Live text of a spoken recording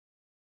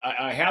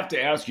I have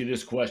to ask you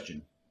this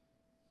question.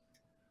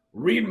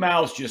 Reed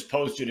Mouse just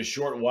posted a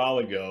short while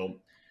ago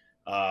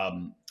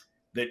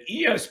that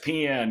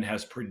ESPN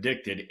has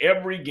predicted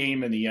every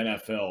game in the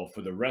NFL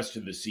for the rest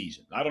of the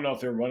season. I don't know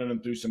if they're running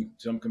them through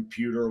some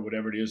computer or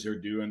whatever it is they're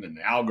doing, and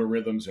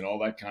algorithms and all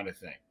that kind of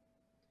thing.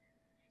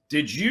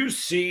 Did you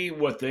see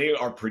what they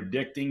are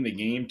predicting the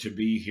game to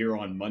be here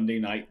on Monday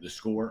night, the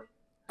score?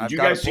 Did you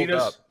guys see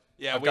this?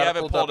 Yeah, we have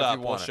it pulled up.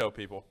 We'll show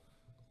people.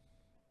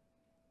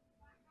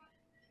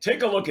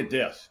 Take a look at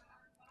this.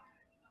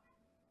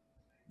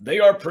 They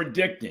are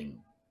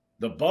predicting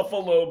the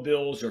Buffalo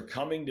Bills are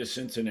coming to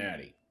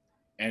Cincinnati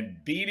and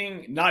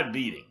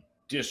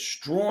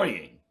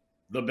destroying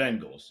the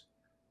Bengals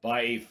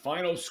by a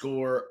final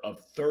score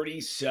of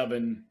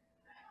 37-9.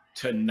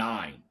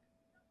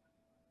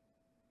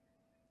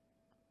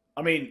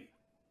 I mean,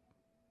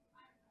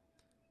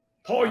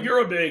 Paul,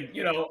 you're a big,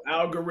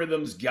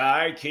 algorithms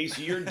guy.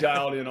 Casey, you're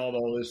dialed in on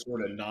all this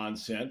sort of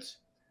nonsense.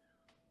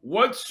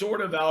 What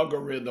sort of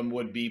algorithm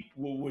would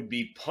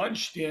be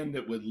punched in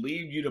that would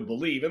lead you to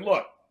believe? And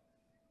look,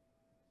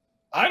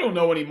 I don't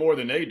know any more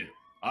than they do.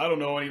 I don't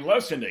know any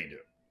less than they do.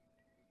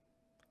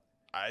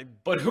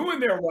 But who in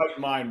their right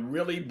mind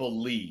really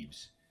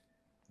believes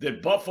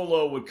that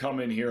Buffalo would come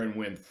in here and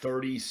win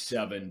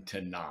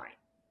 37-9?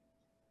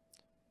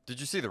 Did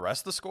you see the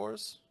rest of the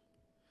scores?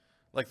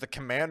 Like the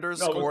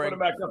Commanders scoring. No, let's put it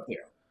back up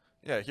there.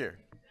 Yeah, here.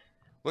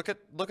 Look at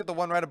the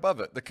one right above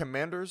it. The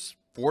Commanders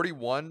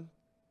 41-10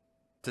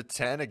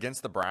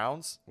 against the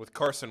Browns with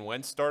Carson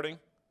Wentz starting.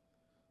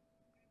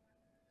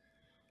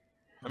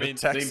 I mean,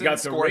 they've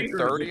got the Raiders,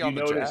 30 on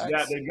the Jags.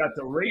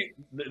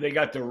 They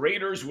got the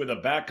Raiders with a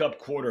backup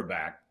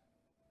quarterback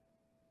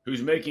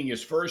who's making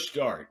his first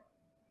start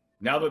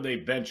now that they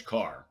bench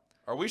Carr.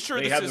 Are we sure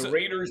they have the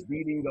Raiders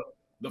beating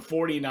the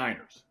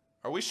 49ers?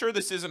 Are we sure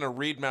this isn't a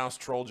Reed Mouse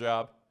troll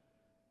job?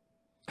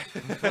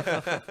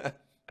 I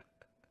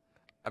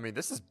mean,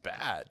 this is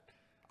bad.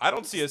 I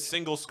don't see a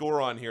single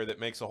score on here that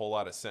makes a whole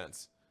lot of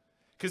sense.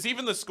 Because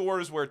even the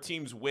scores where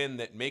teams win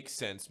that make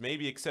sense,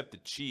 maybe except the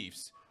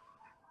Chiefs,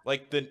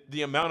 like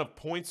the amount of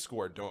points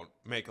scored don't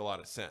make a lot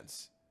of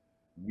sense.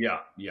 Yeah.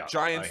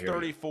 Giants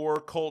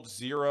 34, Colts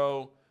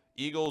 0,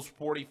 Eagles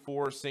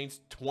 44,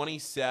 Saints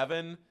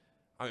 27.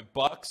 I mean,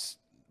 Bucks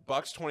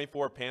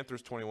 24,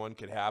 Panthers 21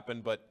 could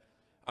happen, but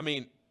I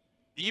mean,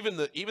 even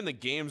the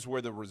games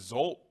where the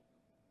result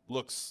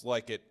looks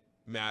like it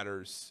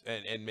matters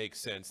and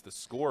makes sense, the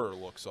scorer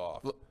looks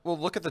off. Well,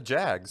 look at the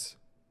Jags.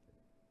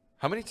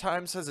 How many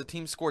times has a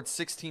team scored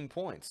 16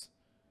 points?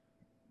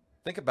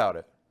 Think about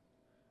it.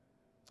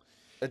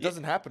 It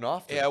doesn't happen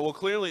often. Yeah, well,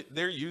 clearly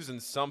they're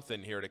using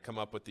something here to come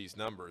up with these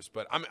numbers.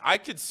 But I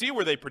could see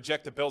where they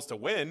project the Bills to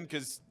win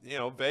because,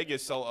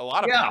 Vegas, a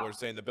lot of people are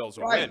saying the Bills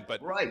will win.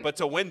 But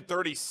to win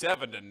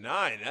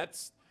 37-9,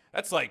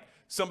 that's like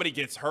somebody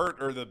gets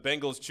hurt or the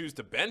Bengals choose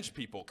to bench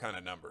people kind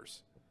of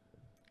numbers.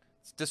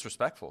 It's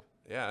disrespectful.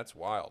 Yeah, that's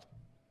wild.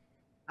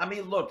 I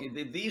mean, look,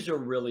 these are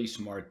really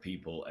smart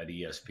people at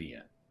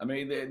ESPN. I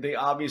mean, they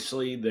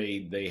obviously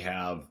they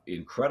have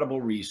incredible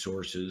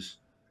resources.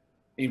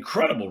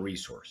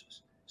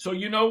 So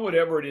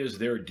whatever it is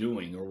they're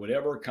doing or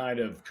whatever kind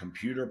of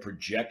computer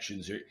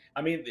projections.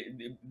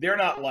 They're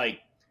not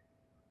like,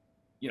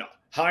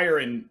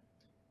 hiring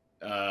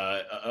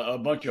a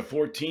bunch of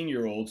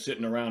 14-year-olds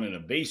sitting around in a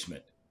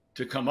basement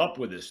to come up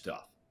with this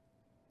stuff.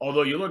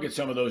 Although you look at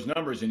some of those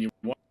numbers and you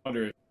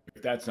wonder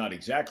if that's not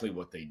exactly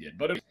what they did.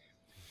 But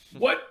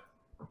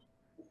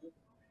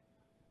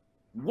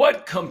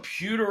what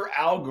computer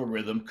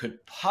algorithm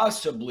could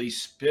possibly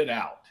spit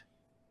out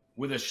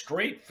with a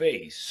straight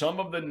face some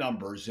of the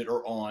numbers that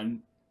are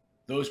on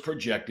those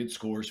projected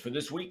scores for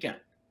this weekend?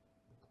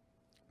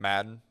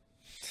 Madden,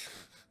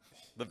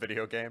 the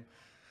video game.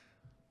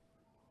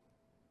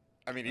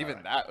 I mean,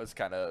 even that was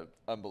kind of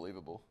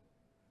unbelievable.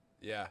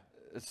 Yeah.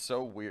 It's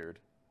so weird.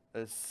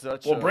 It's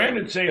such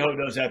Brandon Sejo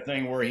does that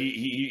thing where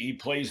he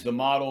plays the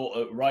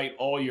model right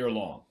all year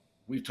long.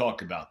 We've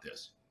talked about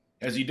this.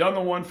 Has he done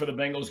the one for the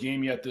Bengals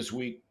game yet this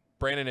week?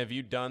 Brandon, have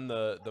you done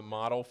the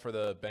model for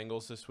the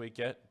Bengals this week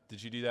yet?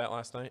 Did you do that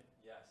last night?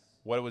 Yes.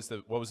 What was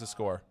the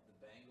score?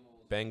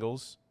 The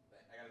Bengals.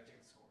 I gotta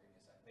check the score. Give me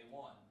a second. They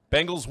won.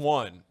 Bengals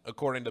won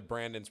according to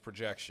Brandon's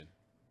projection.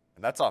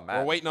 And that's on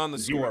Madden. We're waiting on the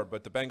score,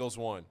 but the Bengals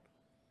won.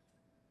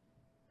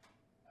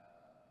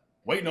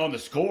 Waiting on the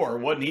score?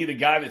 Wasn't he the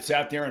guy that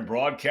sat there and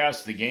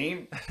broadcast the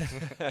game?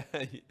 What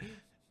did he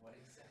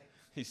say?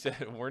 He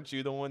said, weren't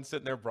you the one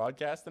sitting there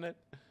broadcasting it?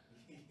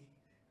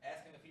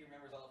 Ask him if he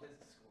remembers all of his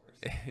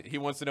scores. He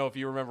wants to know if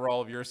you remember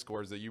all of your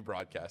scores that you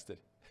broadcasted.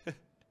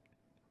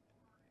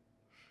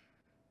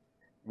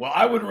 Well,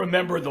 I would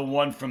remember the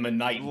one from the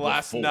night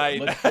last before.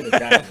 night. Let's put it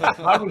that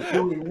way. I was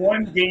doing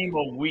one game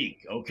a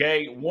week,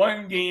 okay?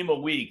 One game a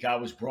week I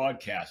was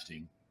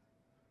broadcasting.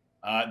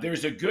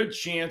 There's a good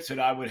chance that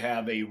I would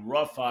have a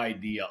rough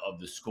idea of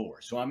the score.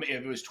 So if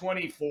it was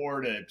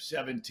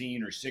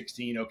 24-17 or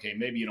 16, okay,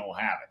 maybe you don't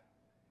have it.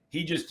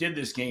 He just did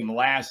this game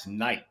last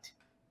night.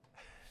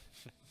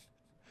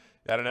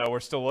 I don't know. We're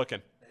still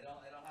looking. They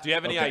don't Do you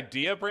have any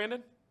idea,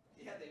 Brandon?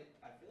 Yeah,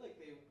 I feel like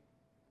they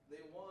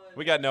won.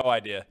 We got no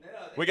idea.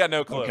 We got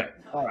no clue. Okay.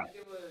 No, All I right.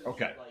 think it was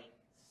Okay. like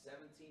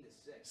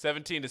 17-6.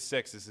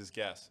 17-6 is his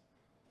guess.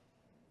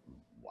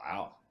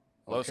 Wow.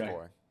 Low Okay.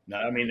 scoring.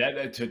 Now, I mean,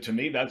 that to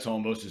me, that's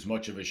almost as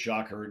much of a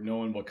shocker,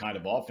 knowing what kind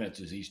of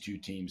offenses these two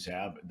teams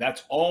have.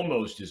 That's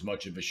almost as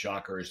much of a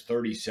shocker as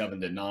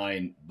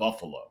 37-9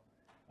 Buffalo.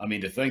 I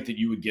mean, to think that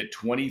you would get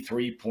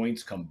 23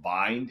 points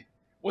combined.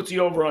 What's the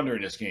over/under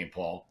in this game,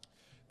 Paul?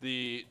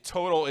 The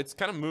total, it's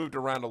kind of moved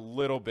around a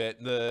little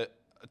bit. The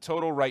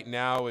total right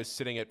now is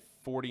sitting at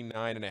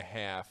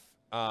 49.5.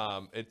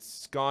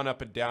 It's gone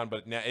up and down,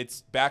 but now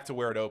it's back to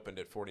where it opened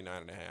at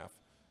 49.5.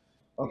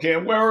 Okay,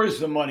 and where is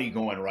the money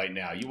going right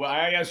now?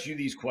 I ask you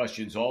these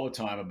questions all the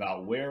time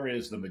about where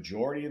is the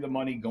majority of the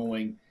money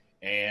going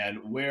and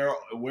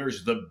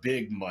where's the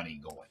big money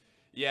going?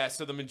 Yeah,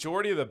 so the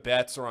majority of the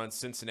bets are on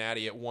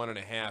Cincinnati at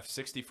 1.5.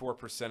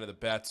 64% of the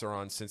bets are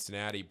on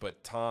Cincinnati,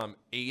 but Thom,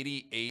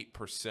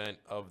 88%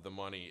 of the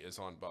money is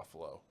on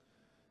Buffalo.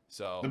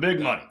 So The big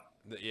money.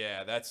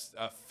 Yeah, that's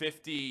a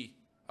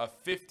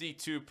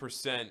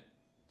 52%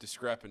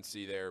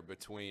 discrepancy there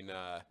between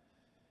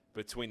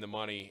the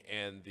money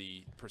and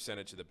the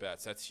percentage of the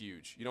bets. That's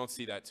huge. You don't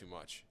see that too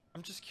much.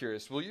 I'm just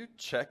curious. Will you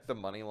check the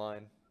money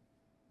line?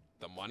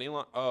 The money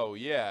line? Oh,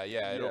 yeah.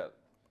 Yeah.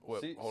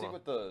 Wait, hold on.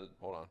 What the.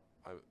 Hold on.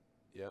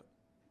 Yep.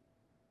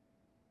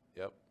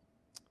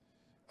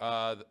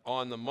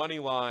 On the money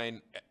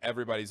line,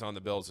 everybody's on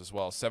the Bills as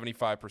well,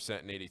 75%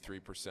 and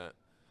 83%.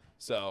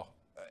 So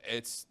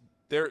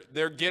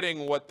they're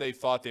getting what they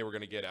thought they were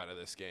going to get out of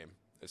this game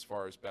as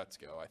far as bets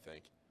go, I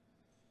think.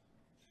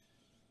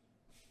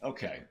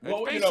 Okay.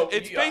 Well,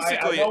 it's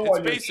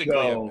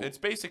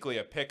basically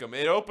a pick 'em.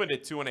 It opened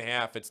at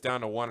 2.5. It's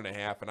down to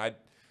 1.5, and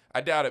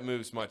I doubt it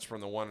moves much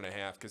from the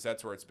 1.5 because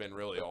that's where it's been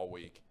really all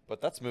week.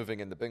 But that's moving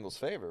in the Bengals'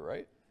 favor,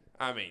 right?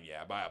 I mean,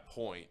 yeah, by a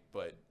point,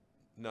 but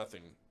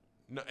nothing.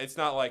 No, it's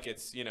not like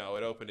it's it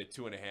opened at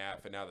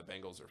 2.5 and now the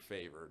Bengals are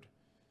favored.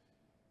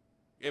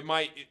 It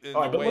might.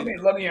 All right, but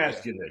let me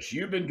ask you this: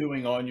 you've been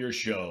doing on your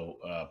show,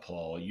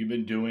 Paul. You've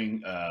been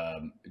doing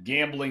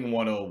Gambling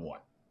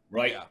 101,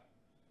 right? Yeah.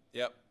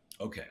 Yep.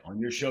 Okay, on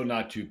your show,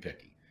 not too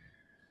picky.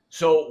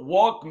 So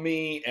walk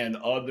me and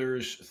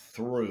others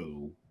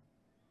through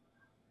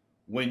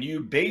when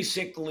you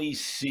basically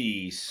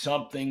see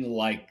something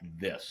like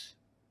this,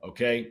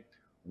 okay,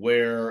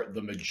 where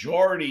the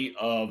majority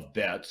of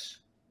bets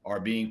are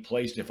being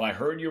placed, if I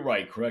heard you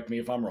right, correct me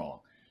if I'm wrong,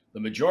 the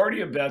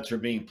majority of bets are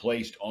being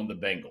placed on the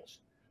Bengals.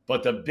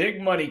 But the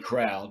big money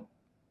crowd,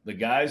 the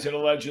guys that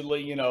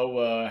allegedly,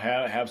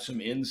 have some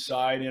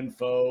inside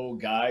info,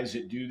 guys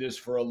that do this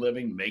for a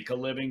living, make a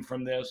living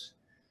from this,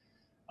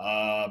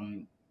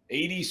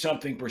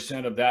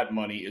 80-something% of that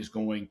money is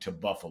going to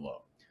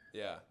Buffalo.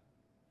 Yeah.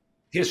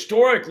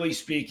 Historically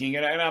speaking,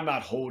 and I'm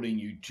not holding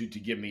you to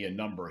give me a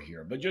number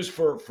here, but just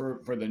for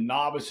the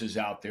novices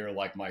out there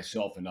like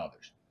myself and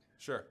others.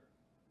 Sure.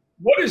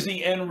 What is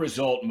the end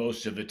result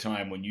most of the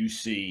time when you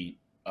see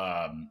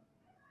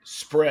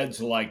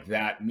spreads like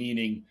that?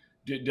 Meaning,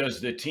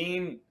 does the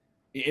team,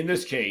 in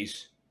this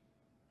case,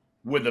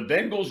 would the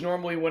Bengals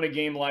normally win a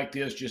game like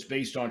this just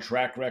based on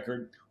track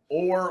record?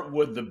 Or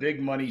would the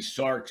big money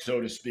Sark, so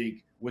to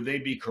speak, would they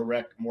be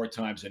correct more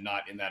times than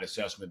not in that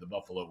assessment that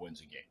Buffalo wins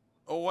a game?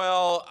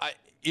 Well,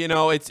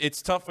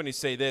 it's tough when you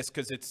say this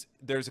because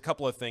there's a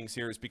couple of things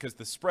here is because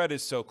the spread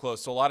is so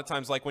close. So a lot of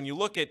times, like when you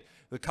look at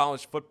the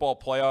college football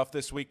playoff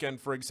this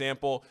weekend, for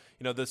example,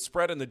 the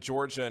spread in the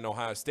Georgia and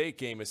Ohio State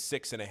game is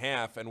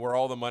 6.5, and where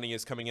all the money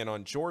is coming in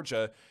on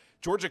Georgia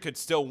could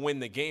still win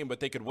the game,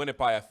 but they could win it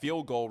by a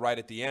field goal right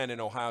at the end,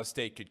 and Ohio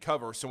State could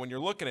cover. So when you're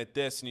looking at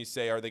this and you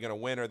say, are they going to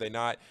win or are they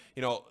not?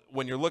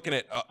 When you're looking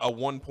at a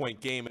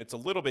 1-point game, it's a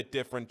little bit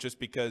different just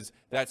because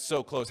that's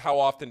so close. How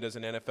often does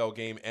an NFL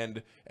game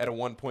end at a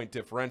 1-point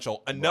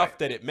differential? Enough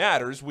that it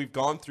matters. We've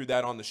gone through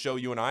that on the show.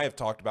 You and I have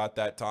talked about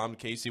that, Thom,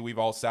 Casey. We've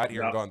all sat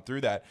here and gone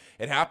through that.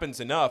 It happens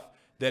enough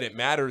that it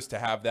matters to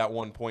have that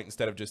 1 point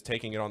instead of just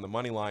taking it on the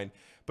money line.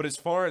 But as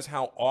far as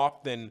how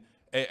often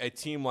a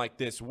team like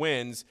this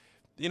wins,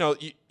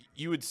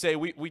 you would say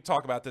we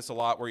talk about this a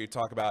lot where you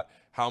talk about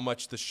how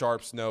much the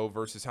sharps know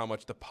versus how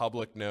much the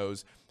public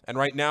knows. And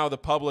right now the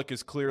public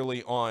is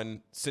clearly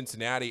on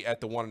Cincinnati at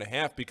the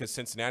 1.5 because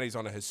Cincinnati's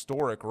on a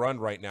historic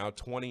run right now,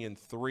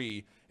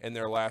 20-3 in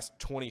their last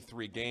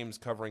 23 games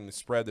covering the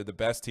spread. They're the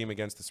best team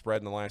against the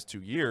spread in the last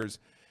 2 years.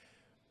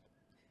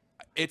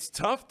 It's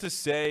tough to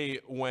say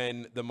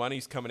when the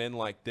money's coming in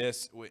like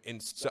this.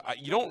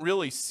 You don't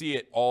really see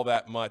it all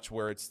that much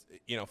where it's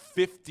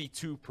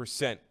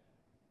 52%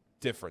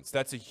 difference.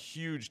 That's a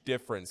huge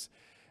difference.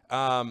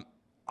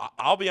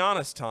 I'll be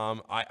honest,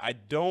 Thom. I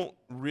don't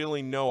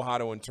really know how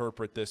to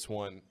interpret this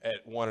one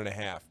at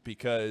 1.5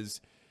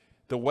 because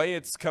the way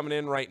it's coming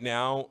in right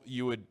now,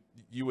 you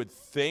would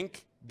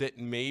think that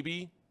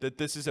maybe that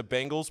this is a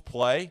Bengals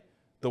play,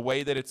 the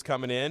way that it's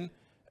coming in,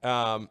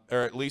 or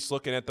at least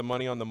looking at the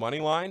money on the money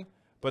line.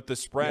 But the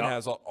spread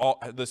has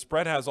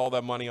all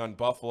that money on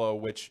Buffalo,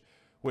 which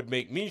would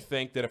make me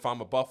think that if I'm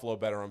a Buffalo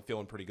bettor, I'm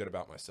feeling pretty good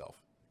about myself.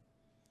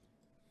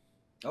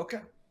 Okay.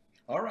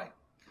 All right.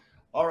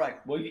 All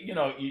right. Well,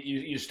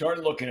 you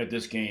start looking at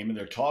this game, and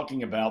they're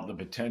talking about the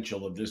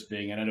potential of this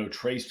being, and I know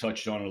Trace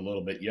touched on it a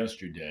little bit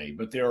yesterday,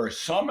 but there are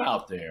some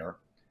out there,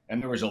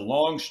 and there was a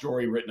long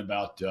story written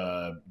about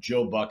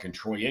Joe Buck and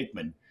Troy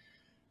Aikman,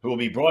 who will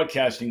be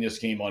broadcasting this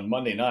game on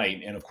Monday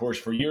night. And of course,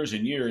 for years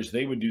and years,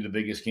 they would do the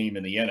biggest game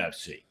in the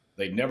NFC.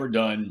 They've never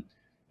done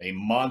a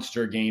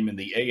monster game in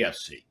the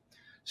AFC.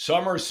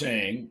 Some are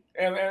saying,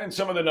 and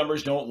some of the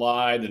numbers don't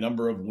lie, the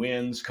number of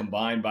wins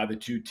combined by the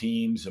two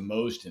teams, the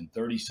most in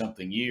 30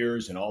 something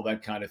years, and all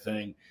that kind of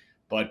thing.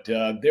 But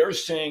they're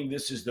saying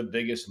this is the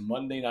biggest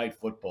Monday night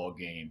football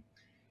game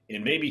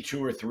in maybe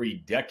 2 or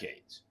 3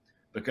 decades.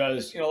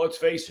 Because, let's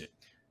face it,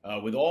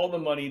 with all the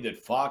money that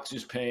Fox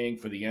is paying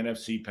for the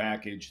NFC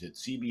package, that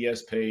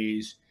CBS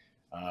pays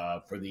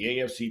for the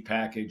AFC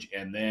package,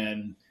 and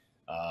then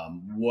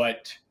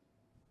what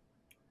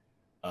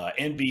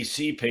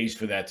NBC pays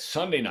for that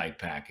Sunday night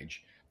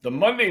package, the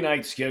Monday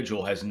night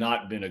schedule has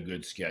not been a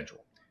good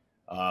schedule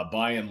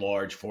by and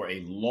large for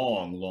a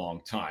long,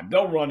 long time.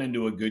 They'll run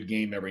into a good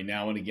game every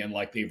now and again,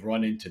 like they've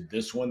run into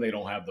this one. They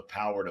don't have the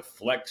power to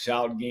flex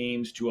out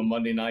games to a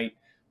Monday night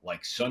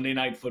like Sunday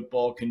night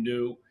football can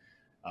do.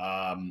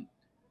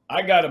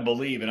 I got to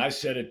believe, and I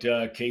said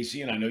it,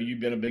 Casey, and I know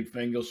you've been a big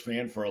Bengals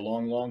fan for a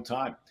long, long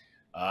time.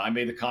 I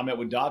made the comment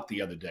with Doc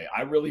the other day.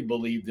 I really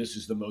believe this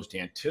is the most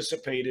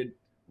anticipated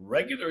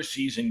regular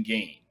season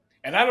game.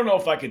 And I don't know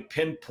if I could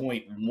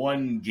pinpoint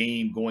one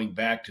game going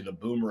back to the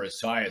Boomer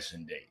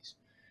Esiason days,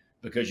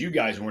 because you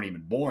guys weren't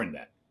even born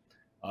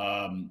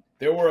then.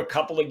 There were a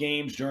couple of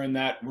games during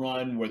that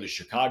run where the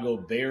Chicago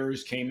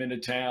Bears came into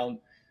town.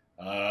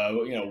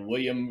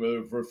 William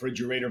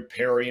Refrigerator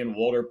Perry and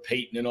Walter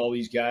Payton and all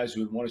these guys who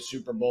had won a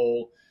Super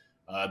Bowl.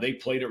 They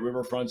played at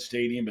Riverfront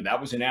Stadium, but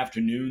that was an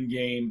afternoon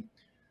game.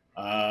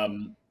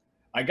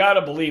 I got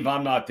to believe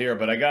I'm not there,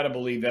 but I got to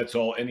believe that's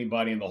all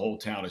anybody in the whole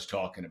town is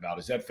talking about.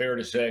 Is that fair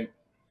to say?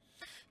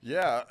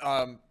 Yeah,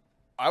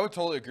 I would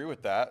totally agree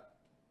with that.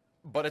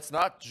 But it's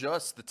not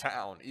just the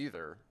town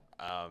either.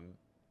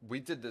 We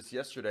did this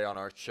yesterday on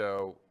our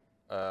show.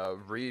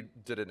 Reed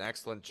did an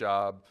excellent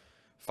job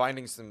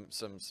finding some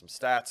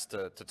stats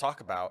to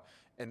talk about.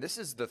 And this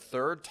is the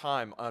third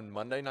time on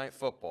Monday Night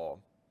Football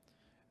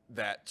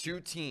that two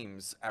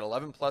teams at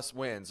 11-plus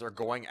wins are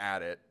going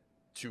at it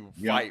to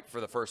fight for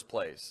the first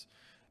place.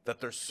 That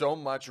there's so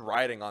much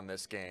riding on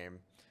this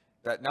game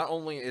that not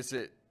only is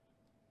it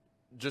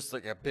just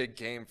like a big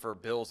game for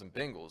Bills and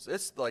Bengals,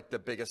 it's like the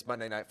biggest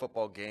Monday Night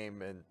Football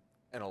game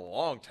in a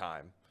long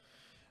time.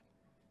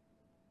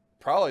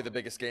 Probably the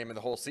biggest game in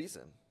the whole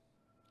season,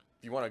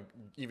 if you want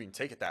to even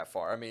take it that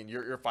far. I mean,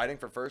 you're fighting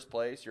for first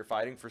place, you're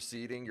fighting for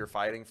seeding, you're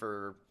fighting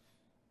for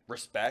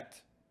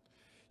respect.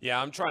 Yeah,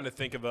 I'm trying to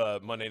think of a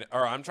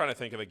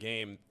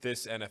game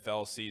this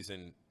NFL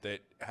season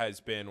that has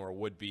been or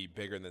would be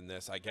bigger than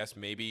this. I guess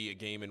maybe a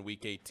game in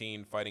Week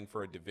 18 fighting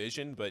for a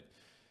division, but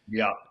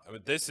yeah, I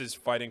mean, this is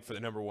fighting for the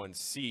number one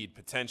seed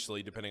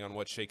potentially, depending on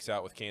what shakes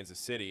out with Kansas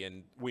City,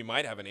 and we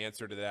might have an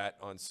answer to that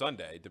on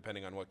Sunday,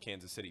 depending on what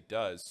Kansas City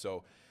does.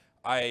 So,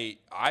 I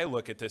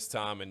look at this,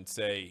 Thom, and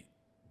say,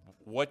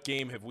 what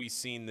game have we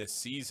seen this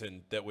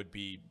season that would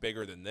be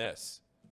bigger than this?